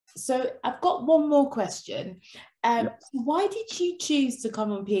So I've got one more question. Yeah. Why did you choose to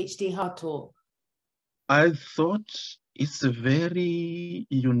come on PhD Hard Talk? I thought it's a very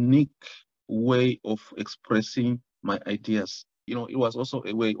unique way of expressing my ideas. It was also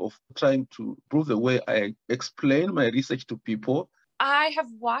a way of trying to prove the way I explain my research to people. I have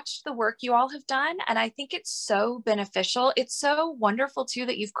watched the work you all have done, and I think it's so beneficial. It's so wonderful, too,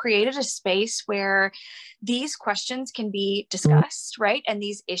 that you've created a space where these questions can be discussed, right? And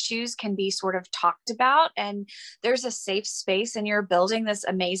these issues can be sort of talked about. And there's a safe space, and you're building this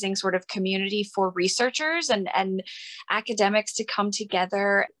amazing sort of community for researchers and academics to come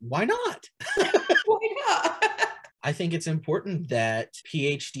together. Why not? Why not? I think it's important that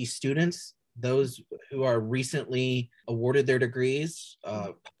PhD students, those who are recently awarded their degrees,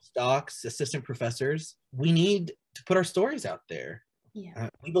 postdocs, assistant professors, we need to put our stories out there. Yeah.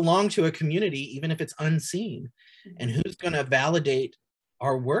 We belong to a community, even if it's unseen. Mm-hmm. And who's going to validate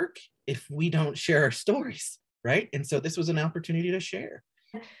our work if we don't share our stories, right? And so this was an opportunity to share.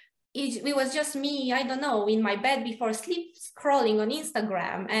 It was just me, I don't know, in my bed before sleep, scrolling on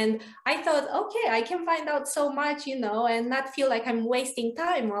Instagram. And I thought, okay, I can find out so much, and not feel like I'm wasting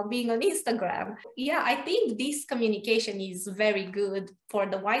time while being on Instagram. Yeah, I think this communication is very good for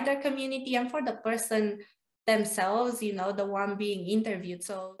the wider community and for the person themselves, the one being interviewed.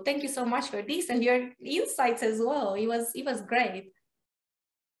 So thank you so much for this and your insights as well. It was great.